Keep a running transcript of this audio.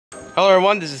Hello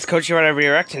everyone, this is Coach Red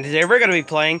Redirect, and today we're gonna be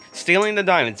playing Stealing the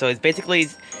Diamond. So it's basically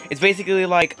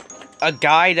like a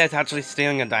guy that's actually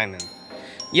stealing a diamond.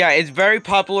 Yeah, it's very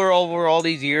popular over all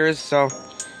these years, so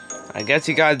I guess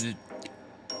you guys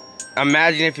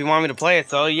imagine if you want me to play it.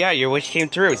 So yeah, your wish came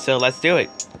true, so let's do it.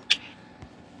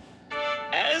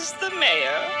 As the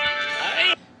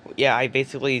mayor, I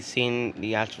basically seen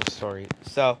the actual story.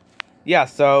 So, yeah,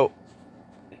 so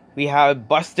we have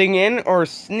busting in or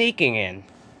sneaking in.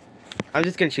 I'm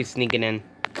just gonna choose sneaking in.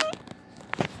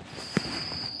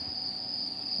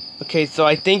 Okay, so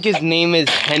I think his name is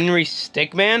Henry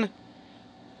Stickman.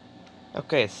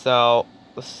 Okay, so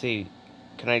let's see.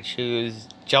 Can I choose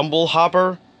Jumble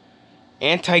Hopper,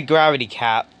 Anti-Gravity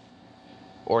Cap,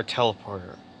 or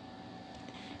Teleporter?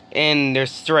 And they're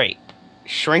straight.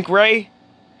 Shrink Ray,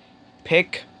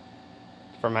 Pick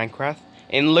for Minecraft,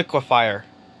 and Liquefier.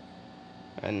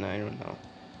 And I don't know.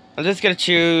 I'm just gonna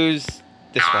choose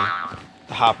this one,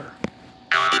 the Hopper.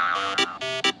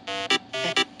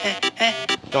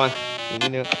 Go on, you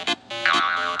can do it.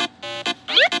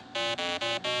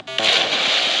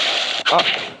 Oh.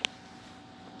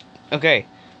 Okay,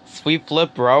 sweet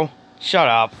flip, bro. Shut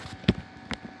up.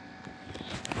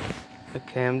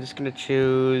 Okay, I'm just gonna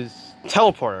choose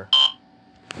Teleporter.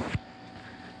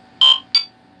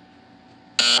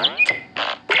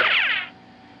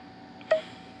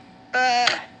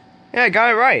 Yeah, I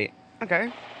got it right.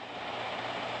 Okay.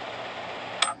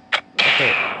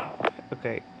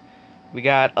 Okay. We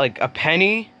got like a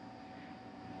penny,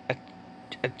 a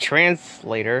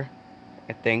translator,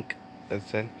 I think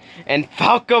that's it, and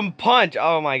Falcon Punch.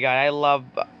 Oh my god, I love.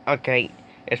 Okay,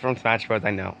 it's from Smash Bros.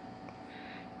 I know,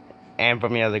 and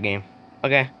from the other game.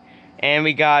 Okay, and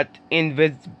we got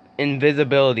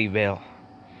Invisibility Veil.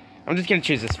 I'm just gonna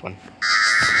choose this one.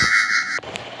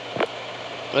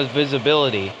 What's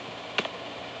visibility?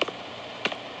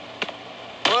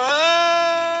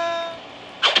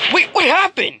 Wait, what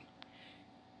happened?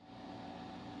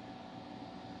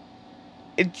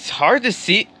 It's hard to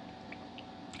see.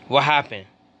 What happened?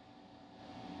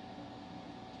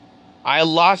 I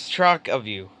lost track of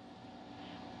you.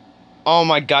 Oh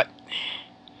my god.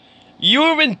 You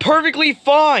have been perfectly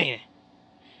fine.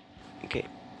 Okay.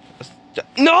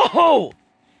 No!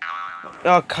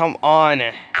 Oh, come on.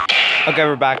 Okay,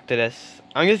 we're back to this.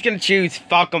 I'm just gonna choose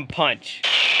Falcon Punch.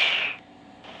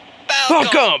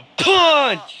 Falcon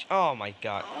Punch! Oh my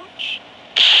god.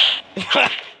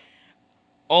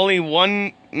 Only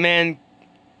one man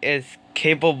is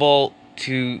capable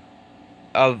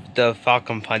of the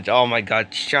Falcon Punch. Oh my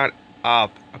god, shut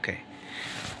up. Okay.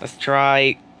 Let's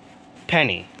try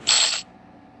Penny.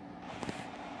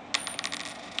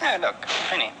 oh look,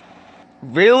 Penny.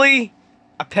 Really?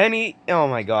 A penny? Oh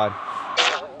my god.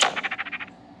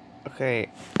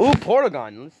 Okay. Ooh,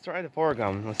 Portagon. Let's try the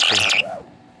Portagon. Let's see.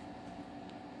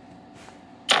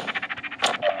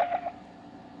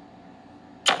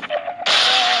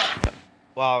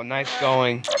 Wow, nice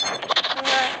going.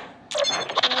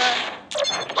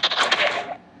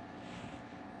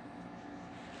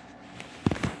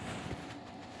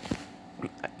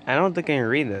 I don't think I can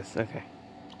read this. Okay.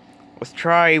 Let's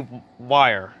try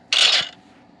wire.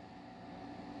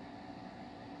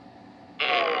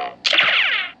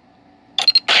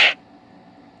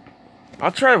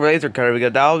 I'll try razor cutter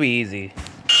because that'll be easy.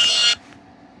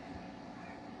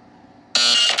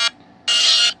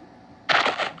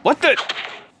 What the?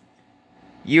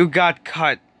 You got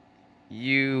cut.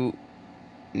 You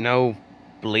no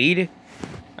bleed?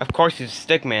 Of course it's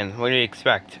Stickman. What do you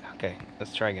expect? Okay,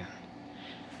 let's try again.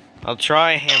 I'll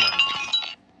try hammer.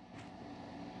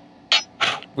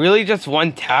 Really, just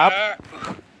one tap?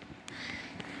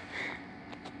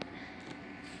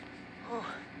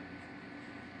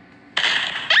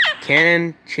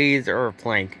 Cannon, cheese, or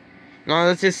plank. No,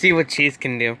 let's just see what cheese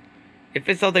can do. If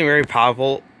it's something very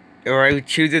powerful, or I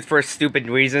choose it for a stupid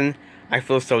reason, I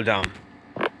feel so dumb.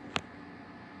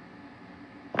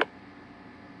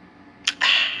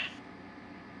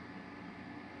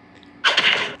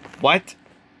 What?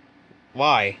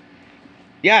 Why?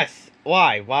 Yes!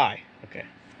 Why? Why? Okay.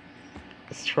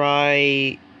 Let's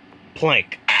try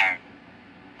plank.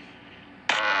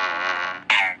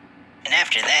 And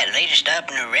after that, they just up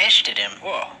and arrested him.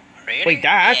 Whoa, really? Wait,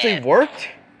 that actually worked?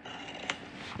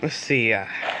 Let's see,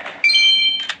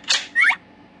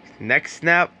 neck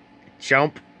snap,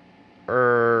 jump,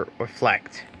 or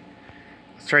reflect.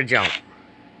 Let's try jump.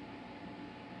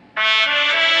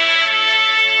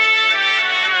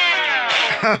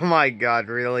 Oh my god,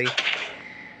 really?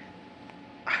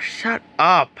 Oh, shut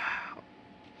up.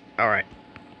 Alright.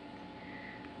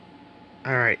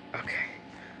 Alright, okay.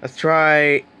 Let's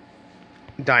try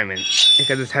diamond.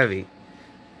 Because it's heavy.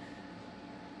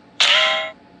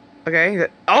 Okay.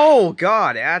 Oh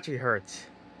god, it actually hurts.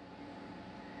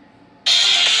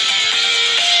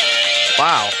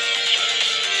 Wow.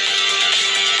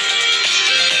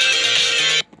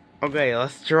 Okay,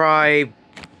 let's try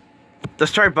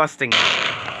busting it.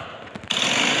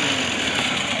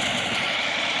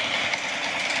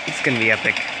 It's gonna be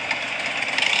epic.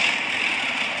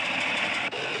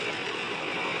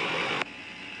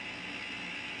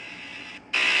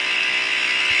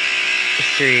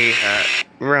 Let's see,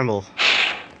 Rumble.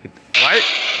 What?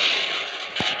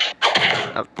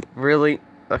 Really?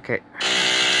 Okay.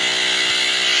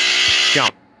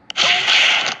 Jump.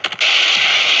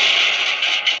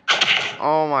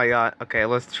 Oh my god. Okay,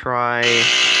 let's try...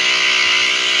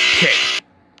 kick.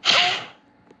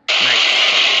 Nice.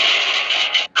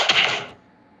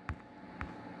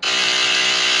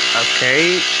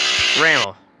 Okay.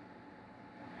 Ramble.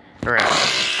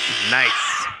 Nice.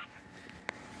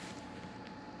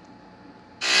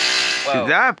 Whoa. Did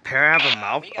that pair have a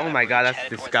mouth? We got Oh a my god, bridge that's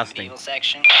headed towards the disgusting. medieval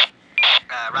section.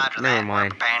 Roger Never that.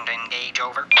 mind. We're preparing to engage,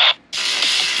 over.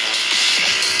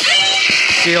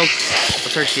 Shield.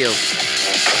 What's our shield?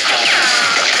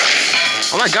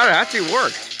 Oh my god, it actually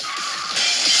worked.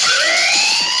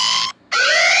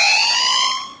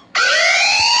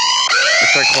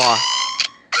 What's our claw?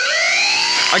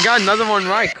 I got another one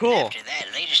right, cool. After that,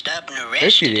 they just up and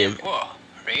Yes, you arrested him. did. Whoa,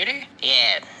 really?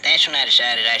 Yeah, that's when I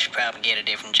decided I should probably get a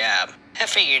different job. I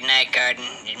figured night guarding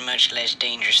is much less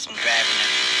dangerous than driving a...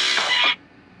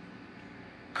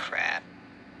 crap.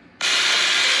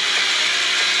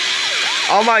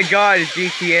 Oh my god, it's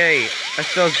GTA. That's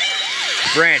so...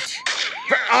 branch.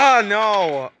 Oh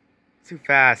no! Too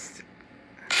fast.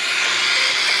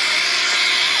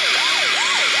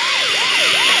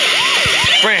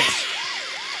 Branch!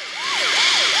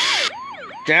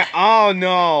 Oh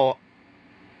no!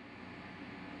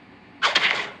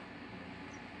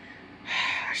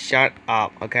 Shut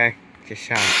up, okay? Just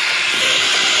shut up.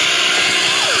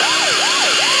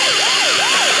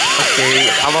 Okay,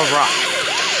 how about rock?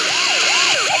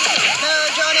 No,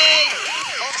 Johnny!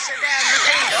 Officer down,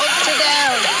 repeat, officer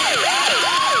down!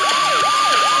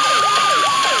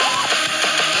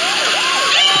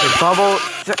 Okay, bubble.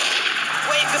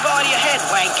 Wave goodbye to your head,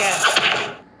 wanker!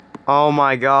 Oh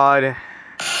my god.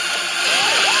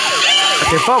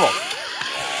 Okay, bubble.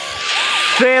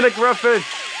 Santa Griffin.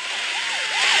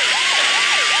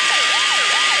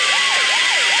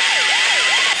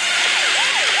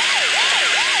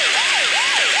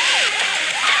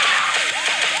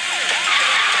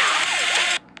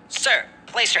 Sir,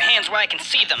 place your hands where I can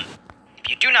see them. If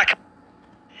you do not...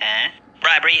 Huh?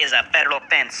 Bribery is a federal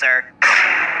offense, sir.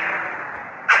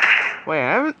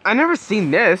 Wait, I never seen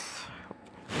this.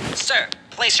 Sir,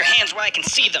 place your hands where I can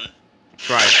see them.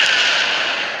 Try.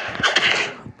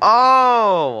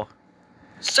 Oh.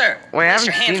 Sir, Wait, I place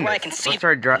your haven't hands seen where I this. can see Let's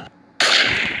them. try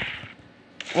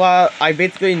Well, I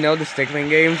basically know the Stickman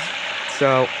games,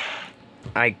 so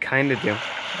I kind of do.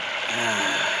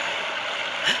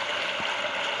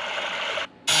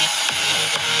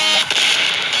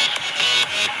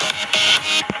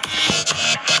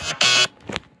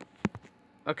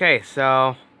 Okay,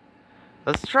 so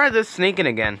let's try this sneaking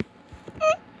again.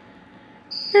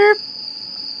 Beep.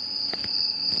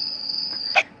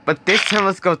 But this time,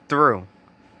 let's go through.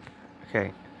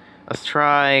 Okay, let's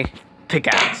try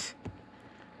pickaxe.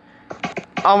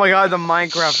 Oh my god, the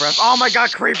Minecraft ref. Oh my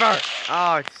god, creeper!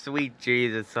 Oh, sweet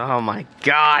Jesus. Oh my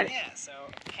god. Yeah, so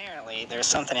apparently there's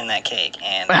something in that cake,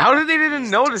 and... But how did they didn't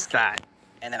notice that?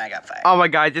 And then I got fired. Oh my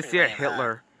god, I just see a Pretty lame, huh?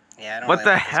 Hitler. Yeah, I don't What really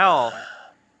the like this hell? part.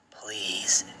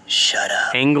 Please, shut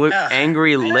up. Angry, No,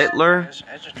 angry I was Littler? just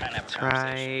trying to have a conversation,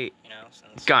 Try you know,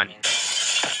 since, gun. I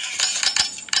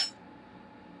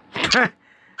mean,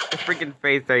 The freaking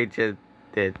face I just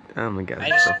did. Oh my god. I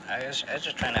was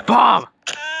just trying to have Bomb! a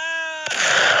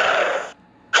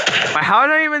But how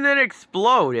did I even then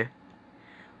explode?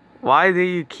 Why do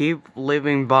you keep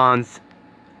leaving bombs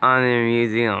on the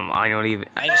museum? I don't even.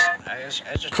 I just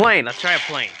Plane. Let's try a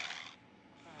plane.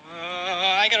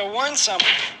 I gotta warn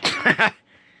someone.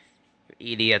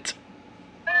 Idiot.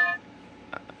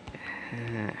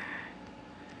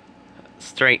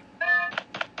 Straight.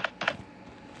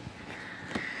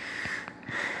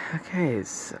 Okay.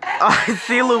 So, oh, I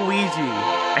see Luigi.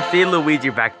 I see Luigi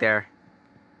back there.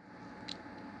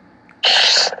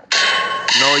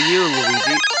 No, you,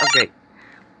 Luigi. Okay.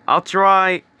 I'll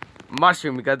try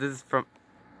mushroom because this is from...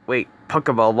 Wait,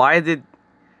 Pokeball. Why did...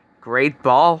 Great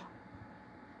Ball?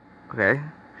 Okay.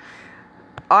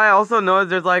 I also know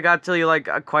there's, like, actually, like,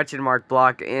 a question mark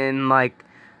block in Mario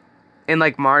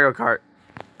Kart.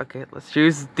 Okay, let's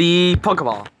choose the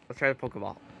Pokeball. Let's try the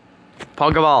Pokeball.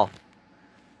 Pokeball.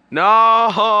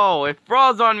 No! It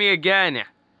froze on me again.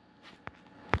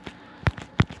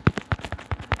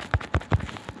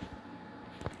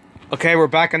 Okay, we're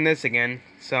back on this again.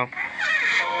 So,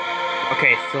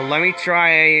 okay, so let me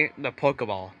try the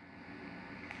Pokeball.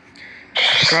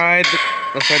 Let's try the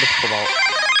Pokeball.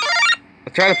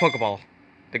 Let's try the Pokeball.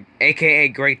 The AKA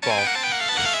Great Ball.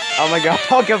 Oh my god,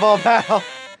 Pokeball battle!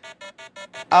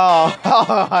 Oh,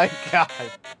 oh my god.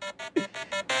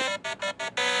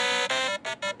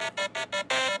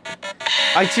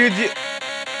 I choose you.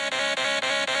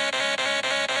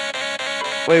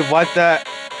 Wait, what the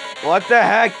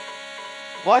heck?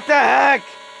 What the heck?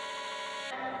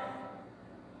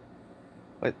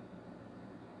 What?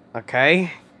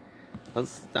 Okay.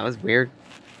 That was weird.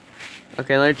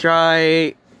 Okay, let's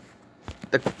try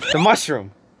the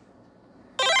mushroom.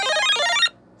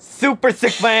 Super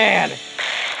Sick Man!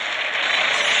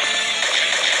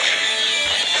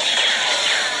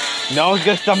 No,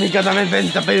 just tell me because I'm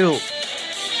invincible.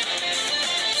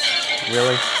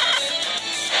 Really?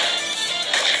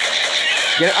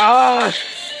 Get oh!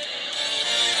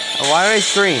 Why did I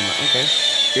scream? Okay.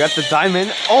 You got the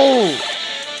diamond. Oh!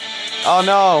 Oh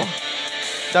no.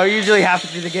 That usually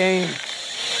happens in the game.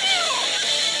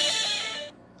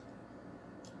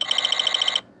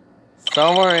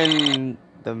 Somewhere in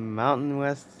the Mountain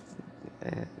West.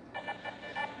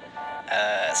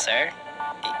 Sir?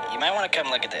 You might want to come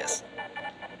look at this.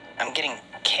 I'm getting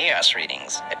chaos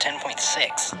readings at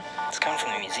 10.6. It's coming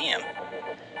from the museum.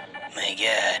 My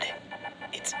god.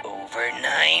 It's over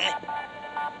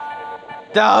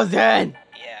 9,000!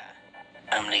 Yeah.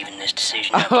 I'm leaving this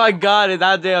decision Oh my god, is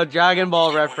that the Dragon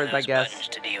Ball reference, I guess.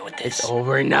 to deal with this. It's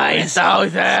over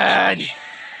 9,000!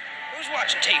 Who's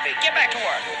watching TV? Get back to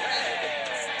work!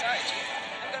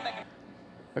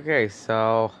 Okay,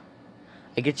 so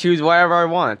I can choose whatever I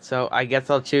want. So I guess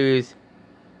I'll choose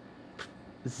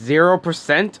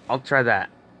 0%. I'll try that.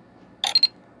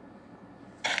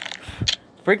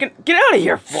 Freaking get out of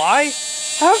here, Fly!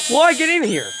 How did Fly get in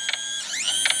here?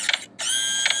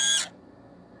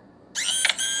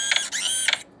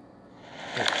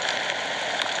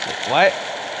 What?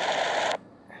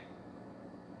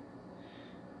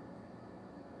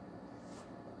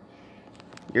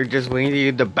 You're just waiting to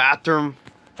use the bathroom?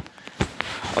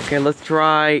 Okay, let's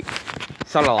try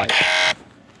Satellite.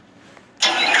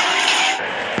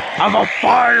 I'm a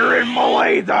fire in my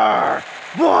laser!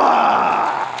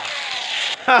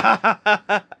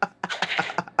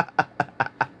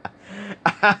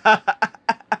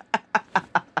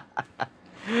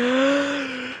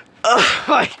 Oh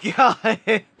my god!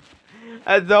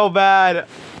 That's so bad.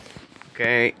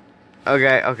 Okay.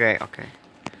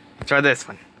 Try this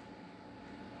one.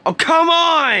 Oh, come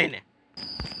on!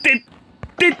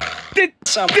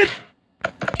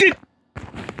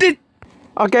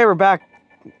 Okay, we're back.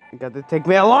 It got to take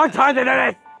me a long time to do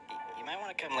this. You might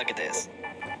want to come look at this.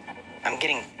 I'm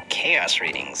getting chaos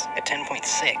readings at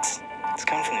 10.6. It's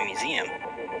coming from the museum.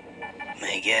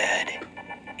 My god.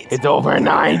 It's over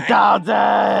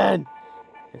 9,000!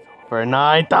 It's over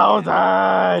 9,000!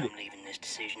 I'm leaving this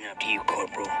decision up to you,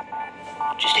 Corporal.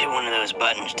 Just hit one of those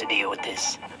buttons to deal with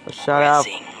this Shut up.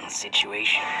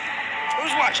 situation.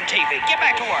 Who's watching TV? Get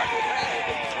back to work!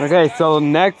 Okay, so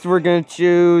next we're gonna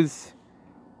choose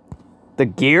the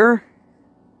gear.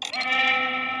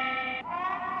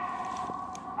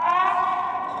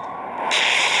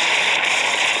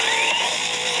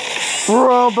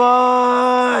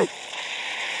 Robot!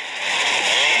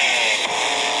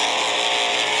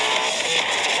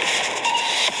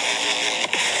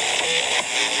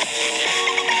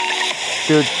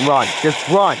 Dude, run. Just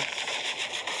run.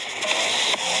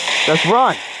 Just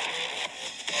run.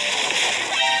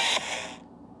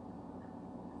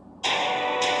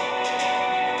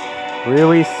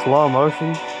 Really slow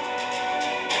motion?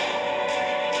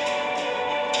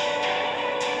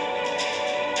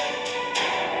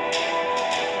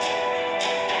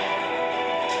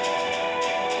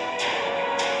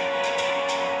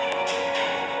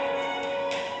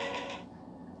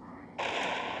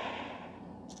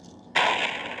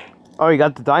 Oh, you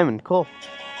got the diamond. Cool.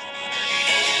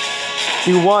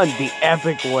 You won the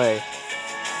epic way.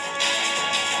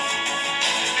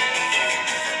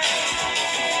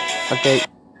 Okay.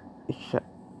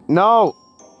 No!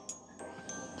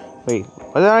 Wait,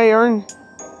 what did I earn?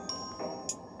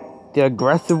 The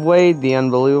aggressive way, the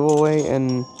unbelievable way,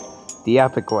 and the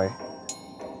epic way.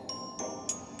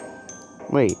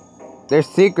 Wait, there's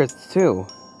secrets too.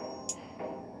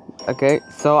 Okay,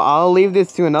 so I'll leave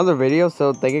this to another video,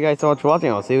 so thank you guys so much for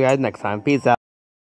watching. I'll see you guys next time. Peace out.